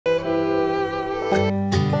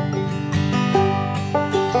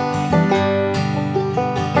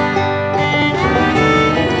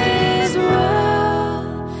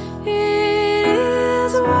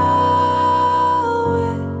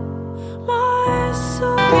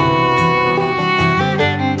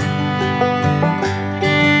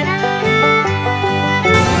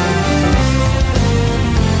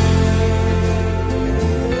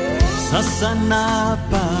sana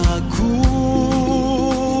pakuna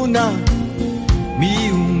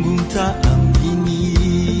miungu mtaamini,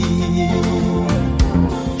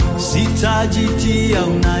 sitajitia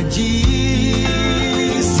unajisi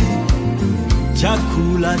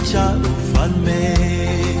chakula cha ufalme,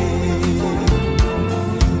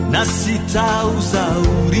 na sitauza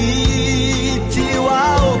urithi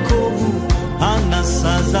wa wokovu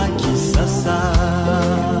anasa za kisasa.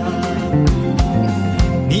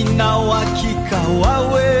 Nina uhakika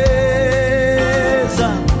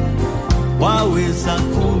waweza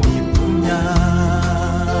kuniponya,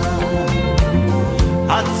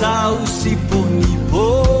 hata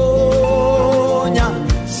usiponiponya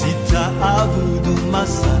sitaabudu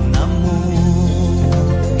masanamu.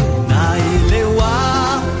 Naelewa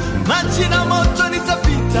maji na moto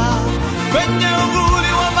nitapita kwenye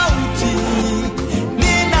uvuli wa mauti,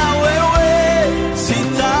 nina wewe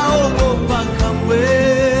sitaogopa kamwe.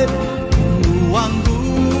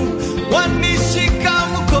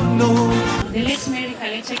 The late Mary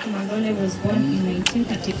Kalekye was born in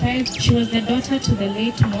 1935. She was the daughter to the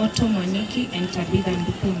late Moto Mwaniki and Tabitha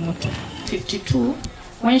Nduku Moto. 52,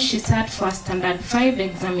 when she sat for a standard 5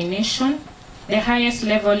 examination, the highest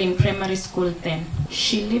level in primary school then.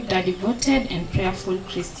 She lived a devoted and prayerful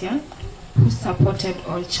Christian who supported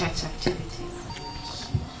all church activities.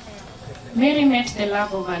 Mary met the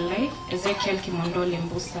love of her life, Ezekiel Kimondole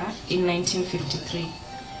Mbusa, in 1953.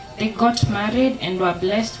 They got married and were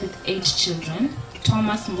blessed with 8 children: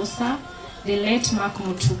 Thomas Mbusa, the late Mark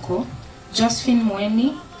Mutuko, Josephine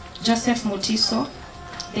Mbonyi, Joseph Mutiso,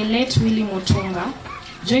 the late Willie Mutunga,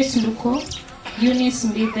 Joyce Nduko, Eunice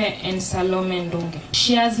Mbithe, and Salome Ndunge.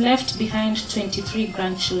 She has left behind 23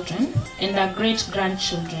 grandchildren and her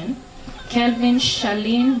great-grandchildren: Kelvin,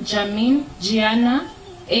 Charlene, Jamin, Gianna,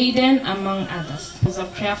 Aiden, among others. She was a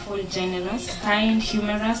prayerful, generous, kind,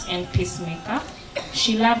 humorous, and peacemaker.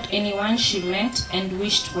 She loved anyone she met and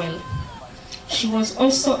wished well. She was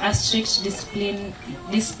also a strict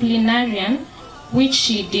disciplinarian, which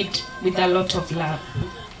she did with a lot of love.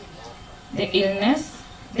 The illness.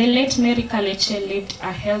 The late Mary Kalekye lived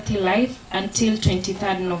a healthy life until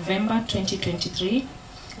 23rd November 2023,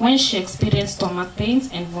 when she experienced stomach pains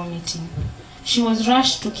and vomiting. She was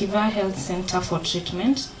rushed to Kiva Health Center for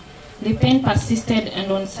treatment. The pain persisted, and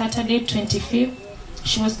on Saturday 25th,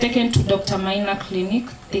 she was taken to Dr. Maina Clinic,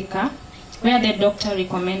 Thika, where the doctor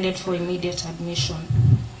recommended for immediate admission.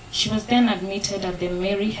 She was then admitted at the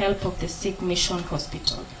Mary Help of the Sick Mission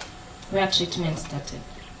Hospital, where treatment started.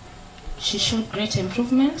 She showed great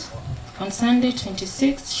improvement. On Sunday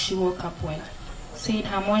 26th, she woke up well, said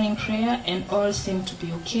her morning prayer, and all seemed to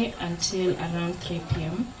be okay until around 3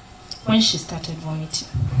 p.m. when she started vomiting.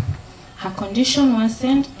 Her condition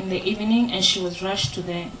worsened in the evening and she was rushed to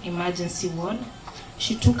the emergency ward.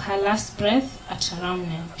 She took her last breath at around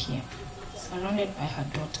 9 p.m., surrounded by her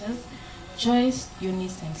daughters, Joyce,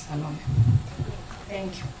 Eunice, and Salome.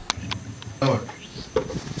 Thank you.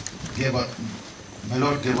 My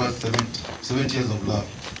Lord gave us 70 years of love,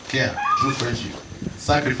 care, true friendship,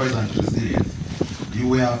 sacrifice, and resilience. You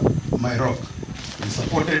were my rock. You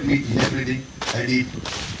supported me in everything I did.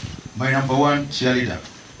 My #1 cheerleader.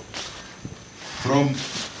 From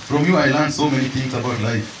you, I learned so many things about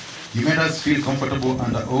life. You made us feel comfortable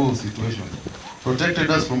under all situations, protected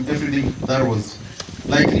us from everything that was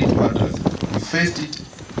likely to hurt us. We faced it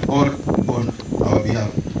all on our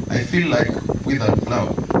behalf. I feel like withered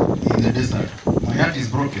flower in the desert. My heart is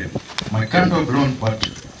broken, my candle blown, but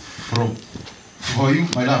for you,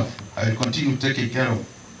 my love, I will continue taking care of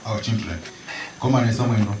our children. Come on,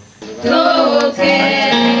 someone.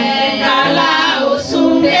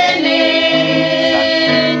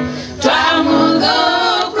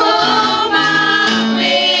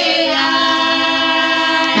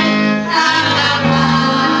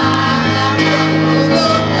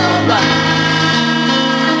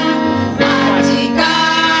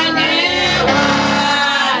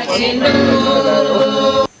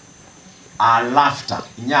 Our laughter,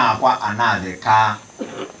 nyakwa anadeka.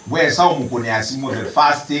 Where some mukuniasimu, the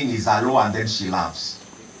first thing is hello and then she laughs.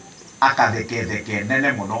 Akadeke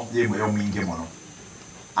nene mono, ye moyo mingi mono.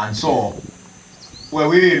 And so, we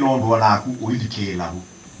really know wanaku uindike lahu.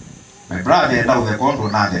 My brother enda ude kondo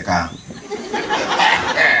nadeka.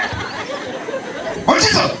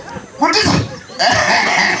 Mutito!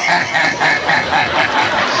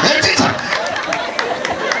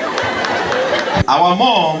 Our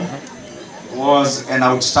mom was an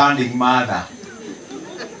outstanding mother.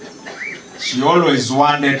 She always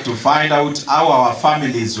wanted to find out how our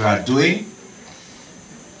families were doing.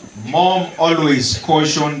 Mom always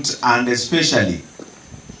cautioned, and especially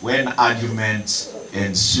when arguments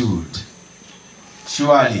ensued.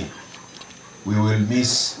 Surely we will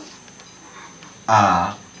miss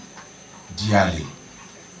her dearly.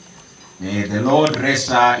 May the Lord rest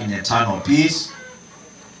her in eternal peace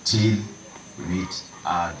till we meet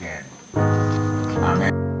again.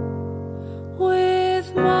 Amen.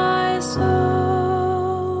 With my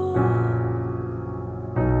soul,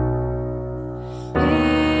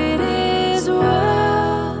 it is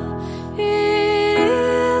well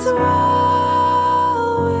with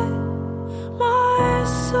my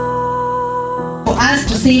soul. For us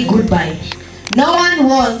to say goodbye. No one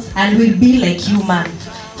was and will be like you, ma'am.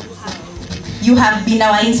 You have been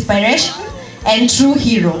our inspiration and true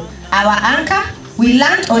hero, our anchor. We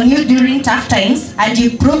learned on you during tough times, and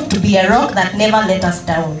you proved to be a rock that never let us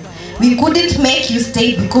down. We couldn't make you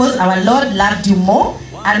stay because our Lord loved you more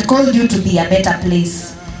and called you to be a better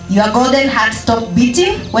place. Your golden heart stopped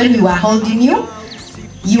beating when we were holding you.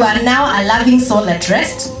 You are now a loving soul at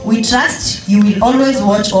rest. We trust you will always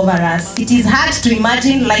watch over us. It is hard to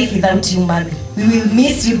imagine life without you, ma'am. We will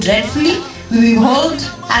miss you dreadfully. We will hold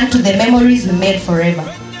on to the memories we made forever.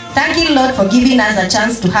 Thank you, Lord, for giving us a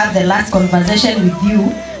chance to have the last conversation with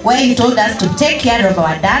you, where you told us to take care of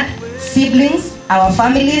our dad, siblings, our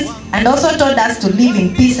families, and also told us to live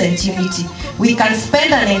in peace and unity. We can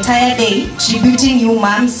spend an entire day tributing you,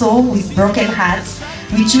 ma'am, so with broken hearts,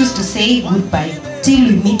 we choose to say goodbye. Till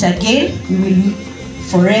we meet again, we will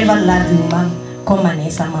forever love you, ma'am. Come on,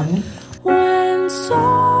 Esa, mommy. When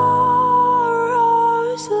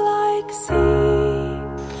sorrows like sea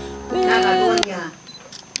Nakatonya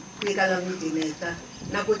kwikala mtineta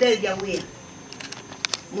na kuteja wia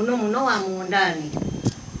muno wa mundani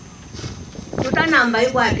tutanamba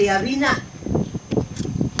ikwate yabina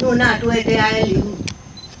nuna tuete ya elimu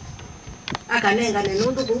akanenga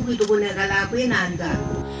nenundu kukitu kunekala kwinanda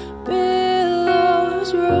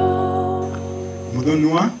billows roll.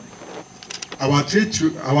 Mudonua,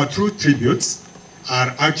 our true tributes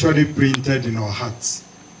are actually printed in our hearts.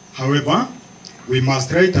 However, we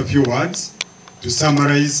must write a few words to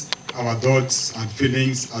summarize our thoughts and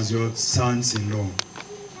feelings as your sons-in-law.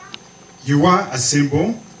 You are a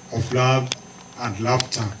symbol of love and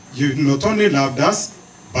laughter. You not only loved us,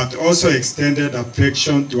 but also extended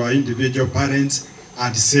affection to our individual parents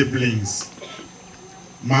and siblings.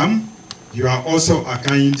 Mom, you are also a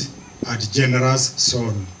kind and generous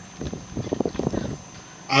soul.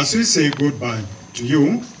 As we say goodbye to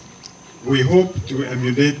you, we hope to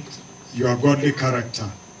emulate your godly character.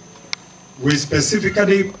 We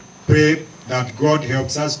specifically pray that God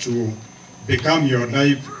helps us to become your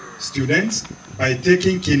life students by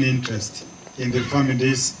taking keen interest in the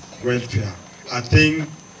family's welfare, a thing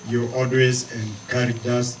you always encouraged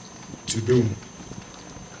us to do.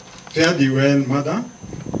 Fare thee well, mother.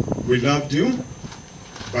 We loved you,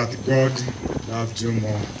 but God loved you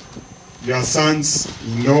more. Your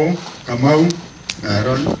sons-in-law, Kamau,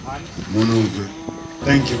 Aaron, Munuve.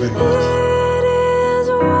 Thank you very much.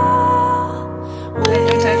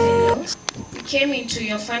 We came into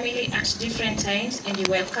your family at different times and you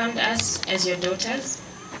welcomed us as your daughters.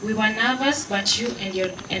 We were nervous, but you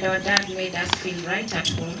and our dad made us feel right at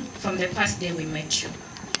home from the first day we met you.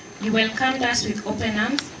 You welcomed us with open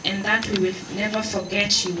arms, and that we will never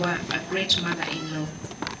forget. You were a great mother-in-law.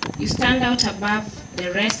 You stand out above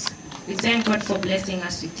the rest. We thank God for blessing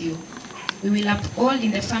us with you. We will uphold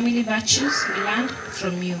in the family virtues we learned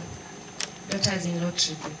from you. Daughters-in-law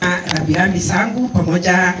tribute. Rabirami zangu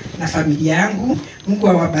pamoja na familia yangu, Mungu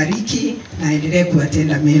awabariki na endelee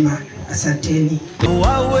kuwatenda mema. Asanteni.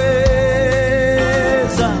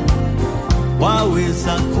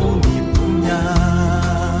 Waweza kuniponya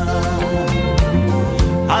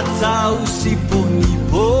hata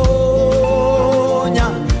usiponiponya,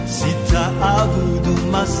 sitaabudu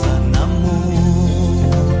masanamu.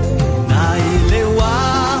 Naelewa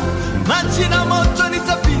maji na moto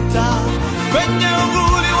nitapita kwenye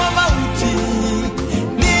uvuli wa mauti,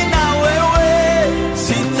 nina wewe,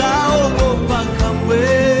 sitaogopa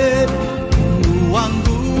kamwe. Mungu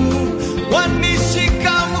wangu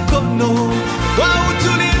wanishika mkono,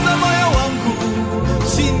 wautuliza moyo wangu,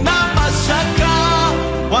 sina mashaka,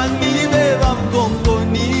 wanibeba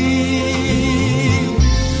mgongoni.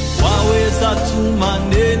 Waweza tuma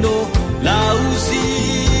neno la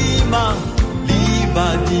uzima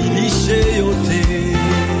libadilishe yote,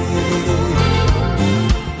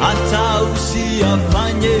 hata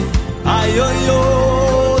usiyafanye hayo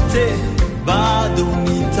yote, bado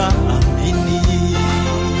nitaamini.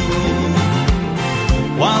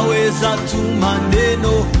 Waweza tuma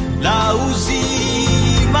neno la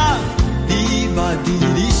uzima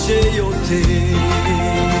libadilishe yote,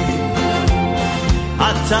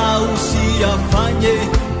 hata usiyafanye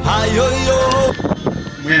hayo yote.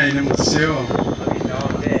 Mwe ine museo.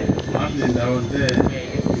 Mabinda onde.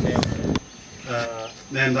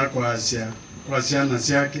 Nenda kwa asiana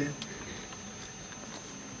siake.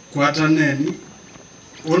 Kwataneni.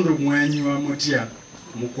 Undu mwenyi wa mutia.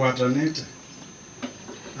 Mukwatanete.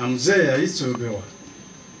 Amzee ya isubewa.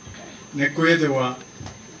 Nekwedewa.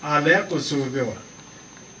 Ale yako subewa.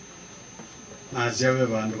 Na aziawe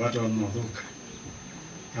bandu watu onothuka.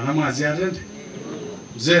 Kana mwaziarende.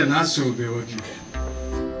 Mzee na subewa ki.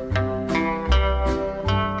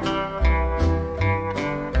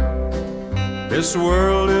 This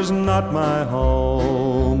world is not my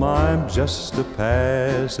home, I'm just a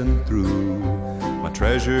passing through. My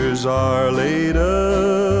treasures are laid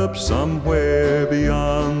up somewhere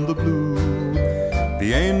beyond the blue.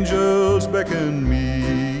 The angels beckon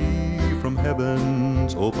me from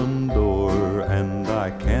heaven's open door, and I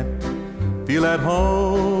can't feel at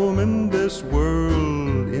home in this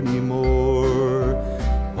world anymore.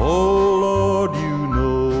 Oh Lord, you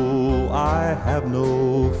know I have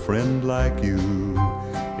no friend like you.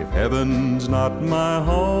 If heaven's not my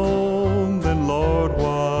home, then Lord,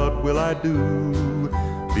 what will I do?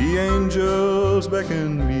 The angels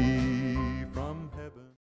beckon me